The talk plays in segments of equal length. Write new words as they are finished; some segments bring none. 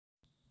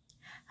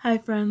Hi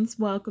friends,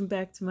 welcome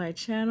back to my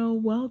channel.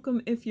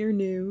 Welcome if you're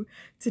new.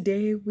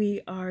 Today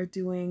we are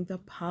doing the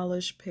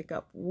polish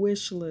pickup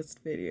wish list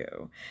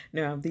video.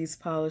 Now these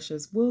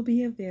polishes will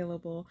be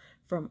available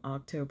from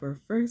October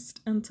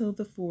 1st until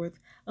the 4th,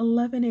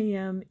 11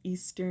 a.m.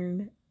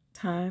 Eastern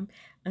time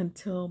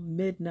until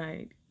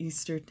midnight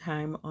Eastern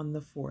time on the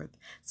 4th.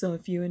 So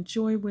if you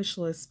enjoy wish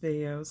list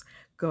videos,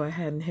 go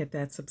ahead and hit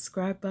that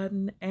subscribe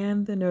button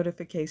and the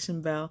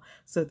notification bell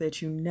so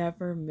that you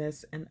never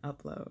miss an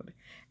upload.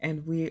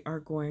 And we are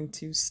going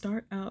to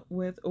start out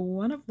with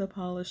one of the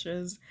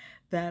polishes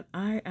that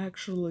I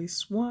actually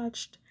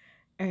swatched,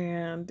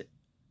 and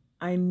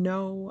I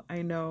know,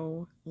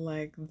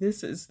 like,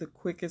 this is the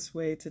quickest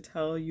way to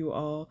tell you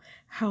all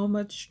how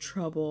much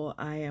trouble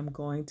I am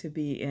going to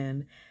be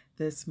in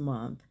this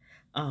month.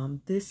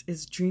 This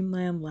is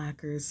Dreamland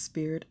Lacquer's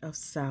Spirit of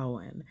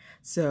Samhain.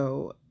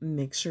 So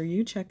make sure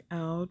you check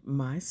out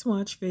my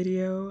swatch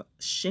video,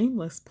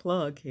 shameless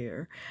plug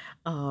here,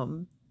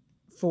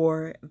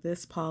 for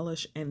this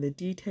polish and the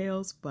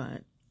details,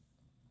 but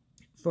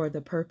for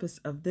the purpose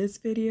of this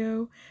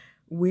video,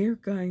 we're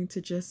going to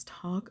just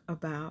talk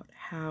about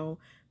how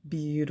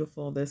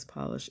beautiful this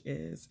polish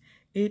is.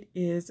 It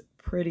is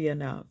pretty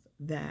enough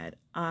that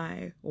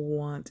I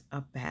want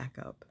a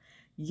backup.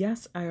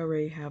 Yes, I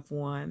already have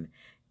one.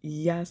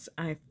 Yes,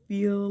 I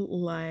feel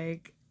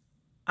like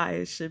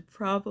I should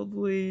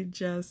probably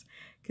just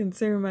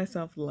consider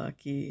myself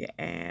lucky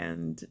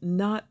and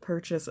not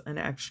purchase an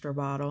extra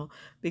bottle,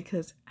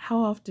 because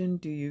how often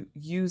do you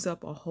use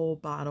up a whole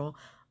bottle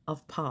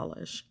of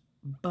polish?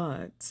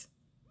 But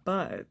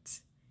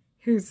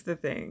here's the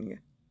thing.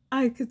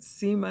 I could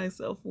see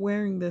myself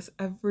wearing this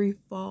every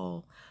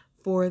fall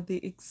for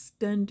the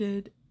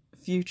extended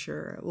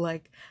future.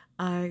 Like,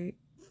 I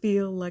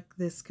feel like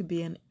this could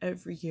be an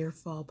every year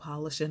fall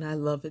polish and I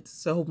love it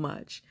so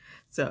much.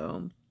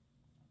 So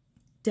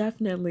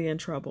definitely in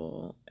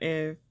trouble.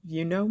 If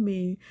you know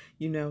me,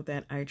 you know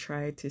that I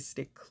try to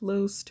stick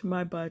close to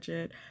my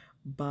budget,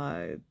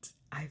 but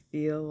I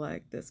feel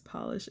like this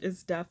polish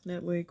is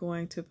definitely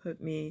going to put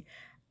me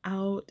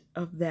out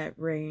of that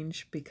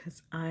range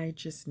because I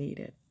just need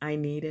it. I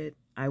need it.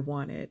 I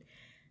want it.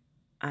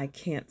 I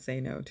can't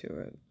say no to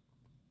it.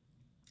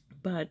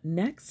 But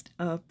next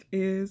up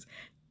is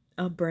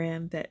a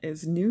brand that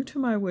is new to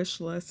my wish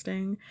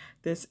listing.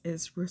 This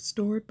is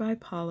Restored by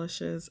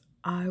Polishes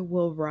I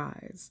Will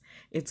Rise.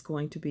 It's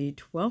going to be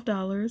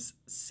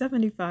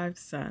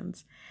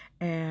 $12.75,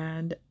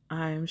 and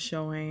I'm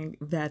showing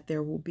that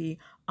there will be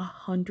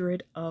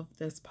 100 of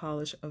this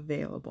polish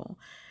available.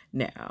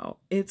 Now,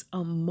 it's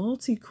a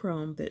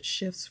multi-chrome that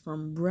shifts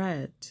from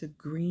red to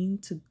green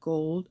to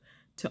gold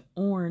to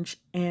orange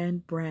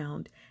and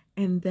brown,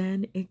 and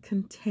then it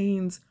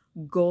contains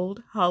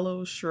gold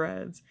hollow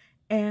shreds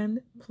and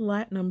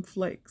platinum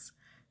flakes.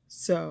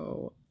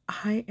 So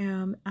I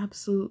am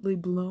absolutely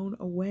blown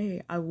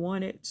away. I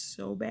want it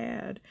so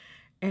bad.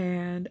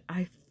 And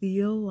I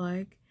feel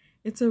like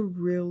it's a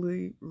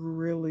really,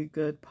 really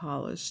good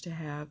polish to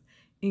have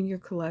in your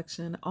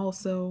collection.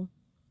 Also,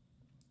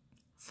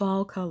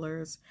 fall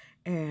colors,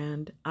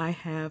 and I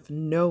have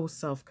no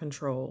self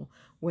control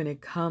when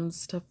it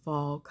comes to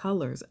fall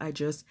colors. I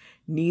just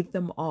need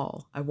them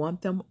all. I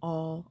want them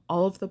all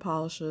of the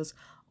polishes,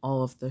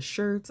 all of the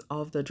shirts,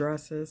 all of the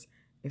dresses.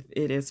 If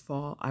it is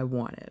fall, I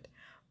want it.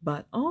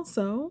 But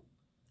also,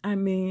 I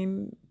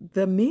mean,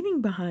 the meaning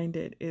behind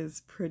it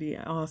is pretty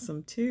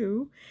awesome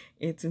too.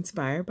 It's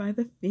inspired by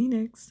the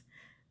phoenix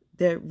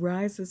that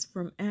rises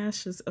from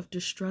ashes of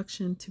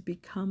destruction to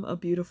become a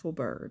beautiful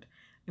bird.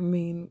 I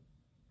mean,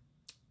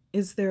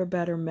 is there a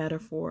better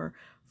metaphor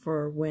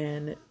for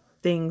when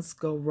things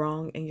go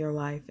wrong in your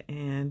life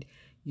and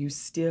you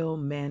still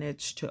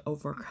manage to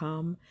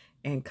overcome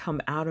and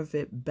come out of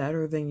it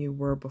better than you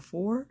were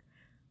before?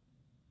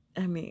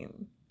 I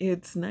mean,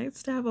 it's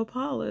nice to have a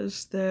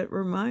polish that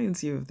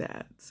reminds you of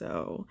that.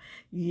 So,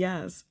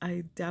 yes,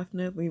 I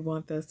definitely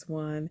want this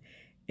one.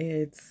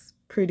 It's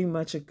pretty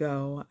much a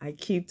go. I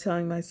keep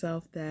telling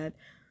myself that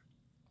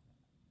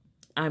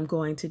I'm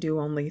going to do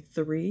only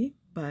 3,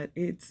 but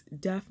it's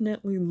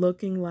definitely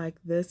looking like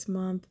this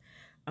month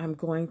I'm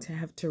going to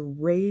have to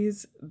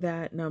raise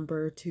that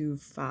number to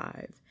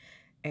 5.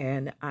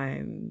 And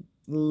I'm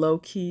low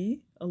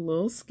key a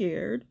little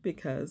scared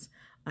because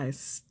I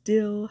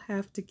still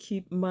have to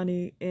keep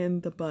money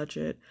in the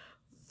budget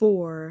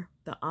for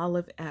the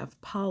Olive F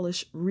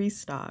polish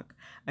restock.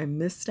 I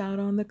missed out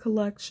on the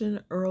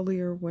collection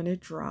earlier when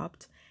it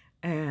dropped,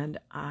 and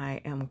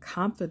I am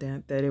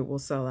confident that it will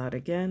sell out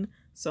again,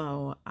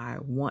 so I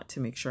want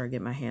to make sure I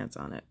get my hands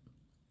on it.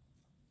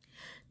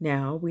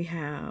 Now we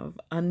have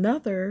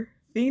another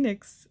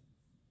Phoenix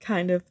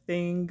kind of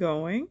thing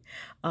going.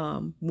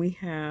 We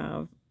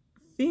have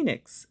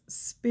Phoenix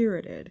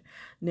Spirited.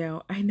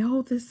 Now, I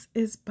know this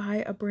is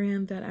by a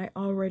brand that I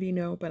already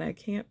know, but I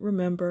can't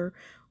remember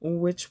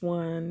which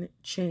one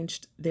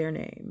changed their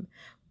name.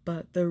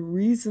 But the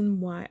reason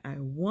why I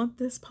want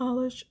this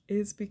polish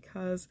is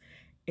because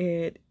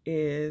it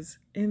is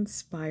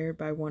inspired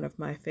by one of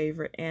my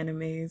favorite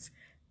animes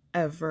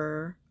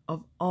ever,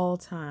 of all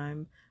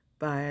time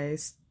by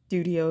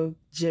Studio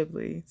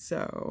Ghibli.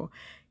 So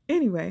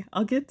anyway,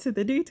 I'll get to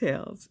the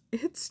details.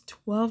 It's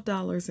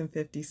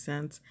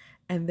 $12.50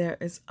 and there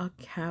is a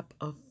cap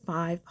of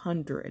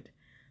 500.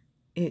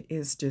 It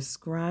is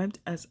described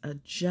as a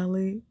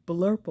jelly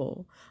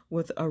blurple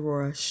with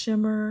aurora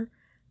shimmer,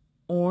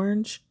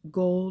 orange,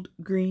 gold,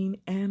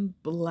 green,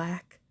 and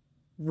black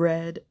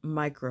red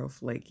micro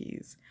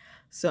flakies.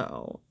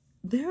 So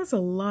there's a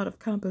lot of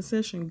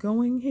composition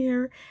going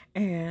here,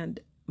 and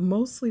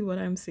mostly what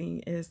I'm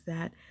seeing is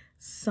that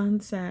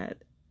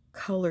sunset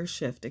color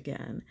shift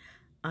again.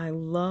 I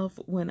love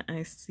when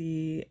I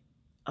see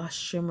a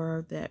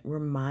shimmer that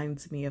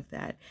reminds me of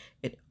that.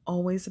 It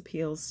always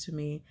appeals to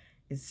me.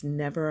 It's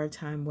never a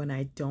time when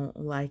I don't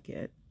like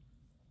it.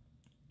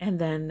 And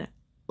then,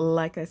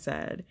 like I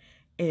said,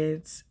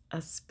 it's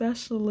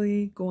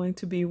especially going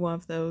to be one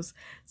of those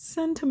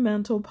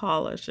sentimental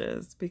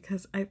polishes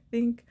because I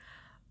think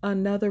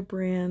another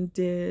brand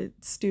did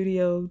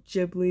Studio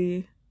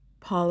Ghibli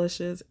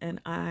polishes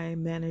and I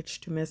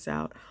managed to miss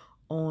out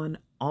on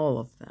all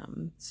of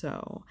them.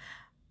 So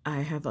I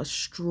have a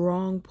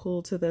strong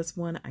pull to this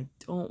one. I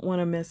don't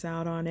want to miss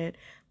out on it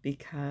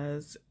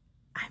because,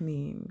 I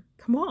mean,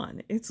 come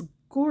on, it's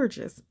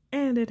gorgeous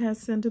and it has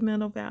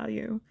sentimental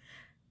value.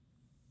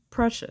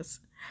 Precious.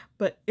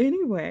 But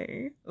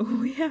anyway,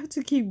 we have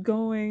to keep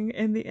going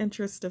in the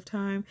interest of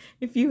time.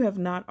 If you have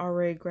not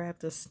already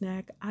grabbed a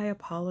snack, I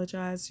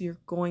apologize. You're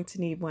going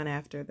to need one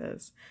after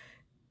this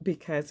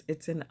because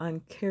it's an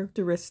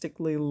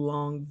uncharacteristically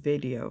long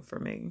video for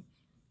me.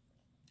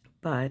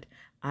 But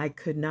I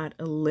could not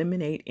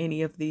eliminate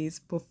any of these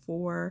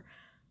before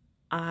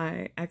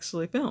I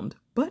actually filmed.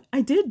 But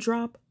I did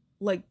drop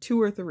like 2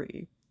 or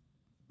 3,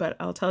 but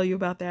I'll tell you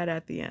about that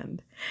at the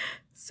end.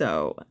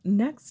 So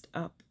next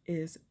up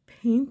is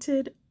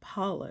Painted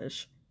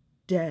Polish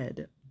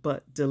Dead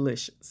but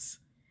Delicious.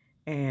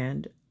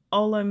 And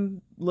all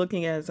I'm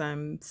looking at is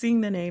I'm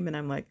seeing the name and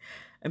I'm like,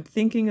 I'm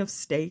thinking of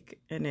steak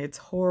and it's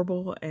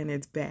horrible and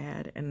it's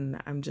bad.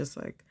 And I'm just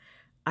like,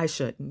 I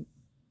shouldn't.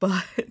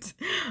 But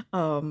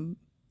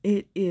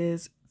it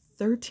is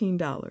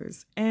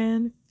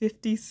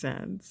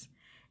 $13.50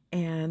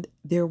 and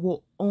there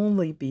will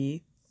only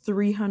be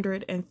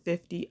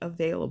 350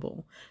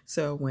 available.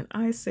 So when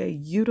I say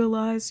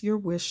utilize your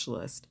wish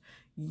list,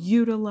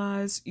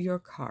 utilize your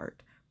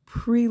cart,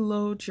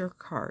 preload your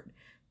cart,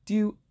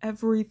 do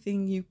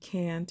everything you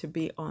can to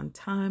be on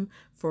time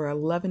for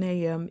 11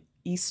 a.m.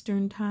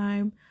 Eastern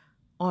Time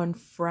on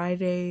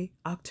Friday,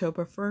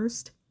 October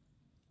 1st.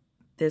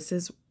 This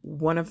is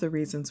one of the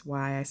reasons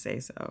why I say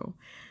so.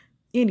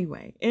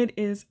 Anyway, it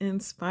is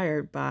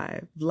inspired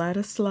by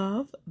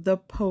Vladislav the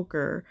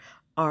Poker,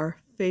 our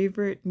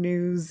favorite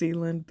New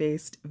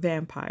Zealand-based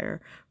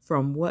vampire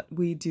from What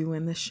We Do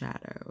in the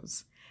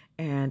Shadows.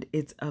 And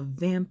it's a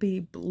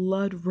vampy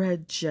blood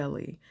red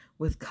jelly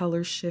with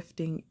color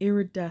shifting,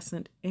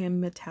 iridescent,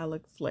 and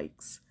metallic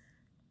flakes.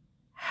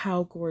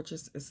 How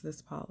gorgeous is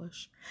this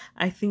polish?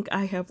 I think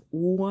I have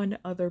one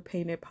other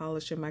painted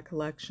polish in my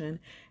collection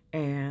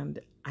and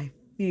I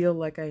feel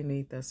like I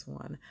need this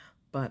one.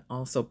 But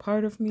also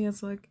part of me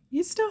is like,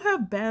 you still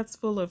have bags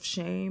full of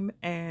shame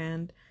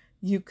and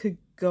you could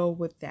go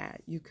with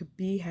that. You could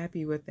be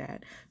happy with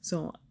that.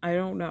 So I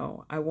don't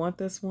know. I want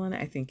this one.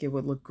 I think it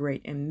would look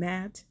great in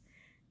matte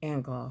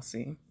and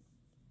glossy.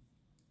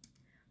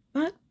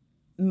 But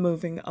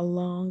moving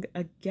along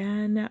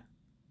again,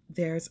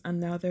 there's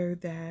another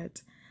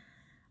that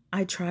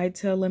I tried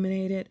to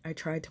eliminate it. I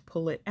tried to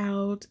pull it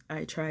out.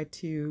 I tried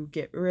to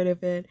get rid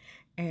of it.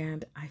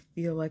 And I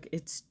feel like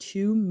it's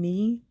too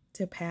me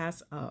to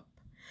pass up.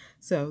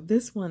 So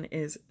this one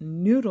is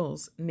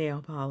Noodles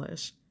Nail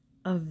Polish,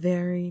 a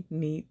very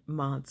neat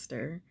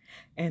monster.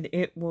 And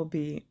it will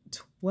be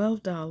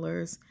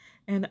 $12.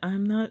 And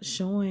I'm not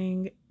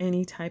showing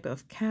any type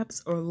of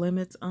caps or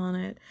limits on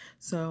it.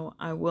 So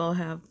I will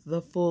have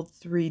the full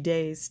 3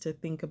 days to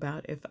think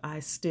about if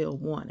I still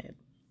want it.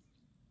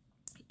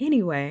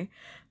 Anyway,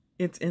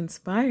 it's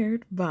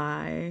inspired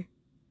by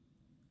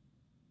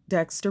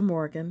Dexter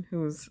Morgan,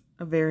 who's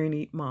a very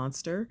neat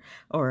monster,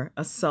 or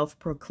a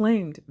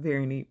self-proclaimed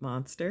very neat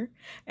monster,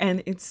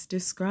 and it's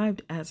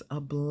described as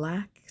a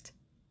black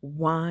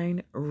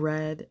wine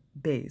red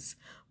base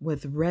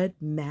with red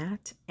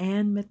matte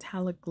and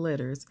metallic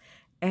glitters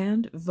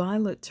and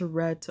violet to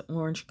red to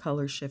orange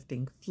color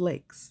shifting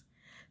flakes.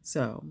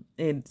 So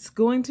it's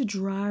going to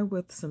dry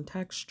with some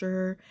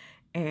texture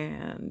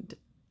and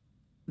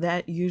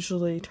that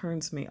usually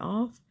turns me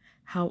off.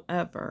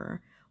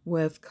 However,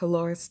 with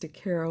Colores de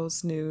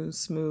Caro's new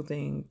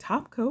smoothing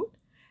top coat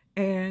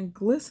and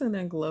Glisten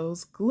and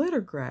Glow's glitter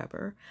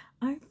grabber,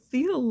 I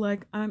feel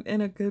like I'm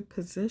in a good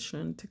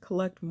position to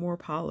collect more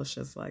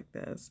polishes like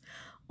this.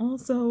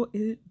 Also,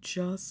 it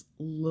just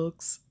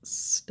looks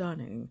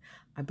stunning.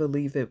 I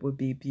believe it would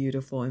be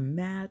beautiful in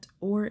matte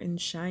or in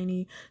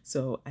shiny,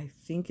 so I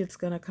think it's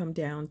gonna come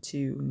down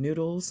to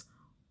noodles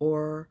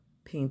or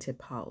painted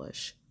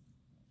polish.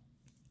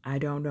 I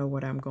don't know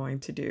what I'm going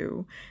to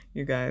do.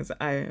 You guys,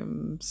 I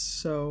am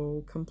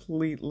so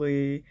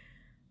completely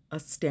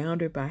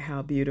astounded by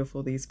how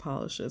beautiful these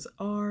polishes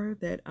are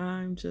that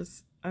I'm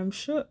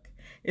shook.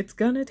 It's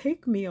gonna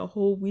take me a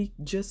whole week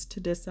just to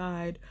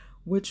decide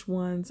which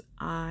ones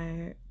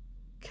I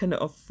can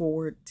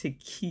afford to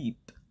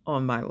keep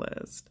on my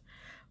list.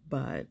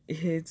 But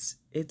it's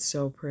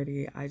so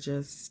pretty. I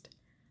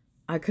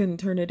couldn't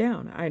turn it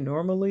down. I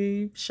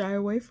normally shy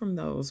away from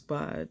those,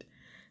 but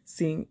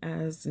seeing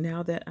as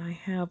now that I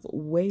have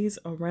ways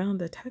around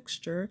the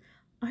texture,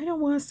 I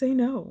don't want to say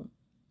no.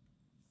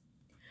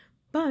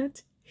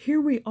 But here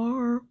we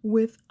are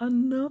with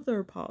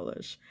another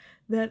polish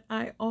that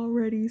I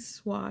already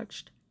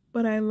swatched,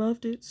 but I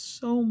loved it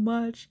so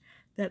much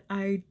that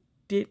I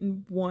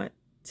didn't want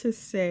to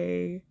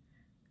say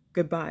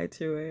goodbye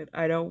to it.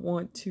 I don't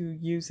want to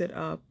use it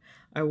up.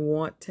 I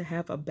want to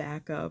have a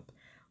backup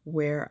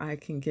where I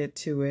can get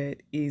to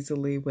it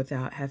easily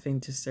without having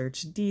to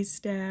search D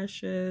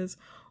stashes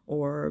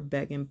or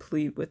beg and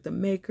plead with the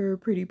maker.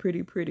 Pretty,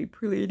 pretty, pretty,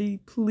 pretty,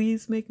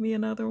 please make me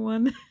another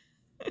one.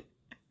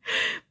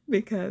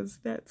 Because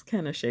that's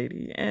kind of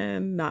shady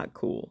and not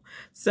cool.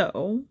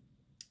 So,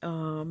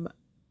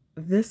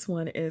 this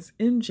one is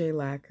MJ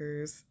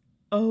Lacquer's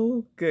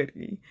Oh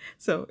Goody.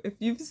 So, if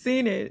you've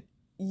seen it,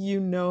 you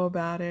know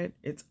about it.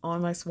 It's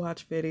on my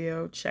swatch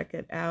video. Check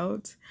it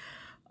out.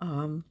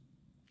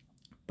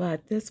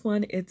 But this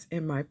one, it's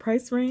in my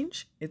price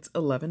range. It's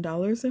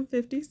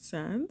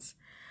 $11.50.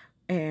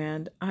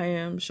 And I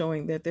am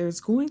showing that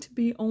there's going to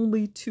be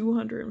only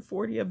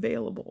 240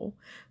 available.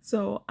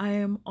 So I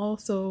am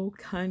also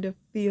kind of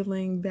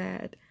feeling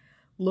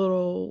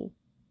little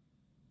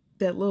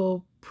that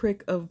little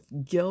prick of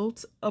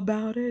guilt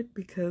about it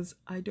because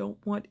I don't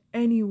want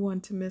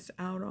anyone to miss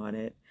out on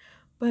it.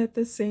 But at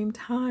the same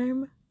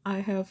time,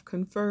 I have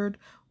conferred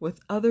with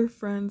other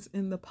friends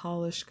in the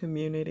polish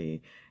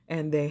community,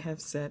 and they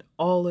have said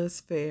all is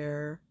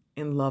fair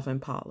in love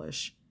and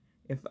polish.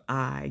 If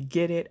I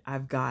get it,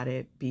 I've got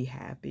it. Be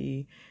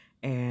happy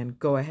and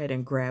go ahead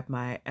and grab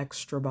my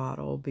extra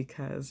bottle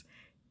because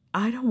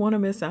I don't want to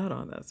miss out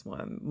on this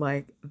one.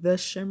 Like the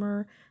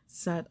shimmer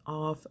set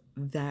off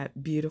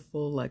that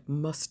beautiful, like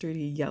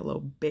mustardy yellow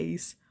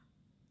base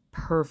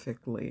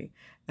perfectly,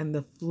 and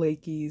the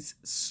flakies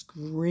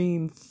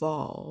scream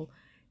fall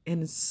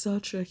in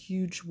such a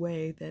huge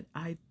way that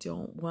I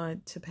don't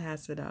want to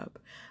pass it up.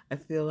 I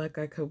feel like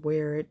I could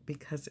wear it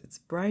because it's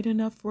bright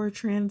enough for a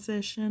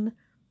transition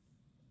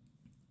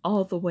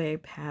all the way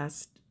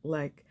past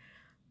like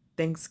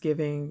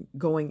Thanksgiving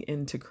going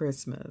into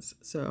Christmas.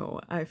 So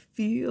I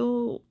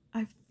feel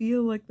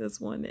like this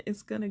one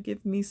is going to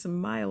give me some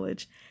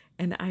mileage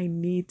and I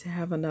need to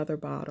have another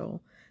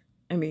bottle.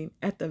 I mean,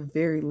 at the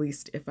very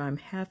least, if I'm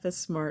half as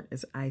smart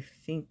as I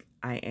think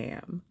I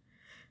am.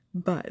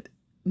 But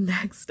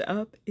next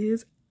up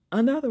is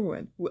another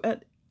one.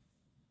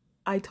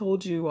 I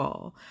told you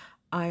all,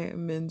 I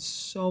am in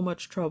so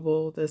much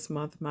trouble this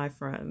month, my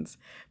friends,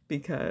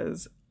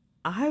 because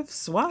I've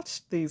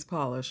swatched these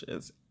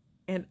polishes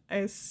and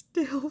I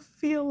still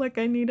feel like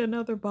I need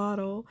another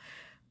bottle.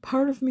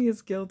 Part of me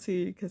is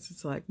guilty because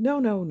it's like, no,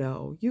 no,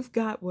 no, you've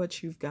got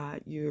what you've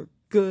got. You're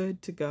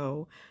good to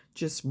go.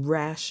 Just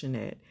ration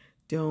it.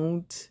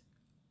 Don't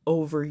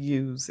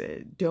overuse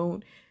it.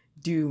 Don't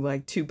do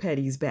like two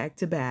petties back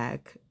to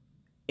back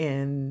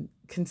in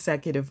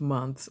consecutive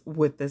months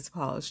with this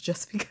polish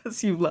just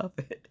because you love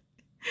it.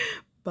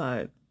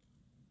 But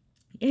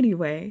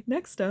anyway,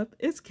 next up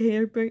is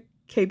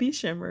KB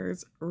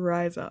Shimmer's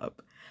Rise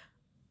Up.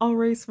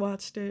 Already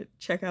watched it.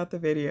 Check out the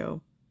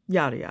video.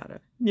 Yada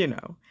yada. You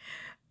know.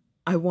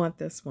 I want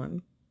this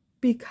one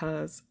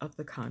because of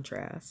the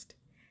contrast.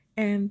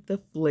 And the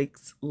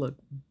flakes look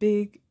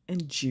big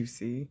and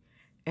juicy,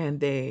 and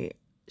they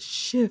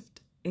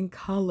shift in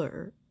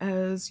color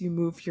as you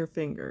move your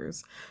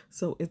fingers.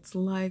 So it's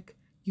like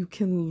you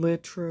can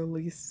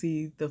literally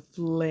see the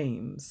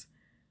flames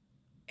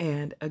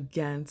and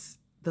against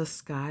the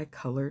sky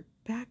colored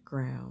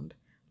background.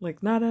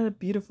 Like not a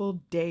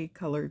beautiful day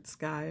colored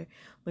sky,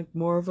 like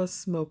more of a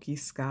smoky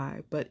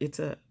sky, but it's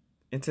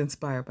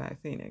inspired by a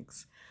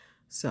phoenix.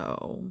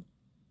 So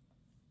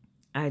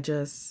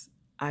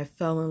I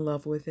fell in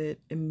love with it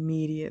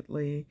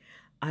immediately.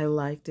 I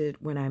liked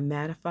it when I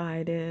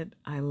mattified it.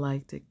 I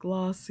liked it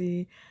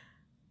glossy.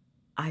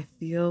 I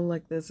feel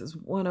like this is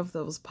one of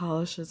those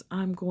polishes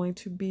I'm going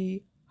to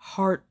be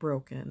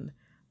heartbroken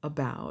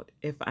about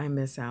if I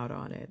miss out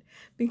on it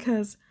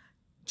because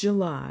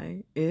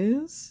July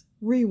is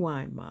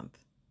rewind month,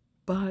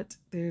 but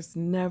there's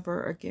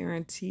never a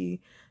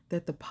guarantee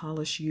that the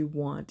polish you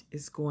want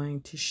is going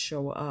to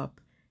show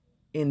up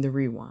in the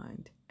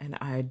rewind. And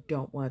I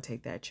don't want to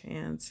take that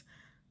chance.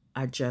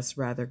 I'd just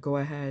rather go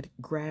ahead,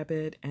 grab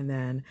it, and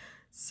then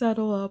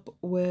settle up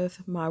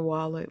with my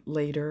wallet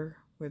later,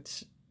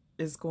 which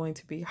is going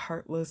to be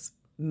heartless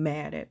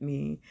mad at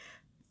me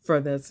for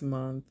this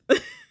month.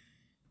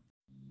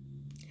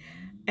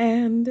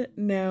 And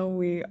now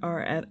we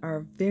are at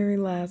our very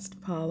last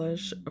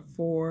polish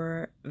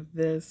for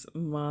this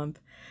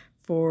month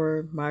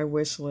for my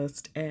wish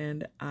list,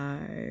 and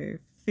I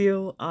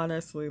feel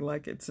honestly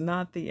like it's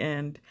not the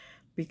end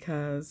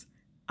because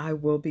I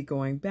will be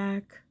going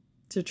back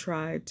to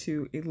try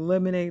to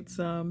eliminate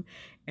some,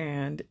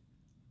 and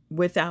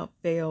without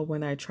fail,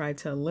 when I try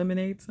to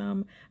eliminate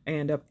some, I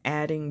end up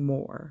adding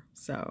more.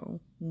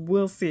 So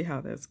we'll see how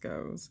this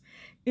goes.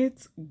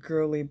 It's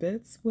Girly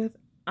Bits with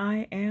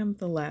I Am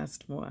the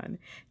Last One,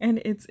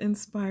 and it's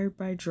inspired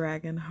by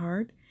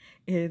Dragonheart.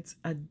 It's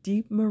a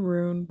deep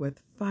maroon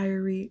with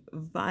fiery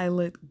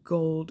violet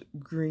gold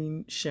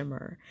green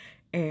shimmer.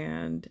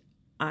 And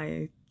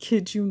I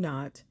kid you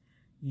not,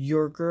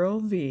 your girl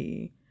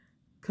V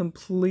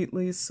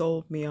completely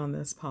sold me on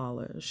this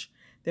polish.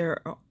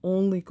 There are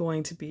only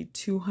going to be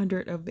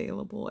 200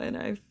 available, and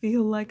I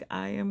feel like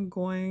I am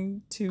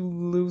going to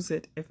lose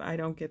it if I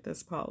don't get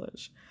this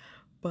polish.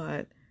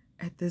 But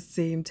at the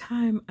same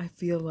time, I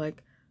feel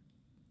like,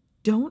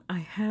 don't I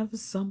have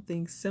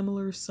something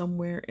similar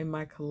somewhere in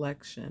my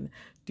collection?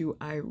 Do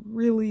I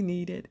really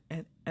need it?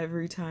 And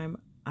every time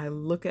I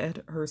look at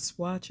her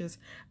swatches,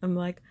 I'm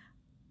like,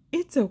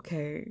 it's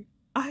okay.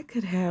 I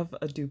could have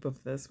a dupe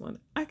of this one.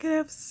 I could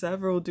have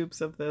several dupes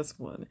of this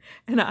one,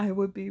 and I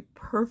would be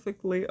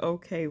perfectly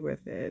okay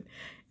with it.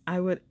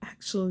 I would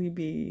actually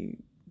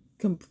be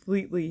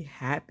completely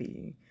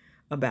happy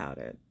about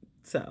it.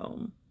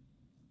 So,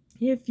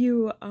 if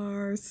you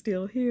are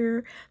still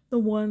here, the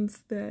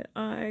ones that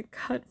I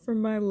cut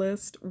from my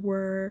list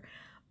were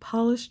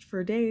Polished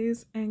for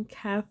Days and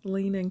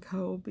Kathleen and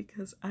Co.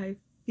 because I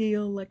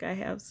feel like I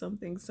have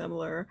something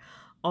similar.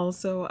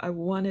 Also, I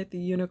wanted the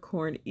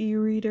Unicorn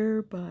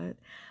e-reader,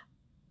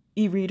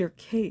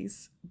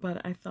 case,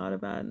 but I thought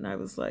about it and I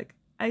was like,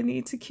 I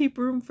need to keep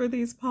room for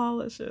these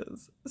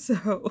polishes.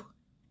 So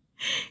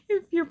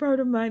if you're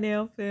part of my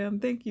nail fam,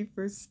 thank you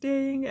for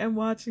staying and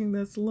watching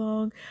this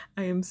long.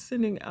 I am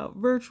sending out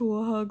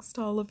virtual hugs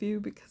to all of you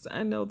because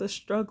I know the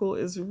struggle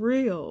is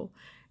real.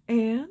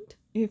 And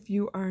if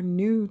you are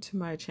new to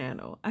my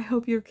channel, I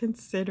hope you're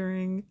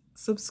considering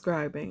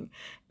subscribing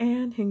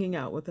and hanging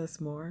out with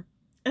us more.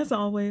 As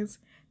always,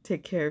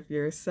 take care of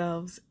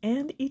yourselves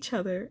and each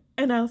other,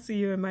 and I'll see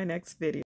you in my next video.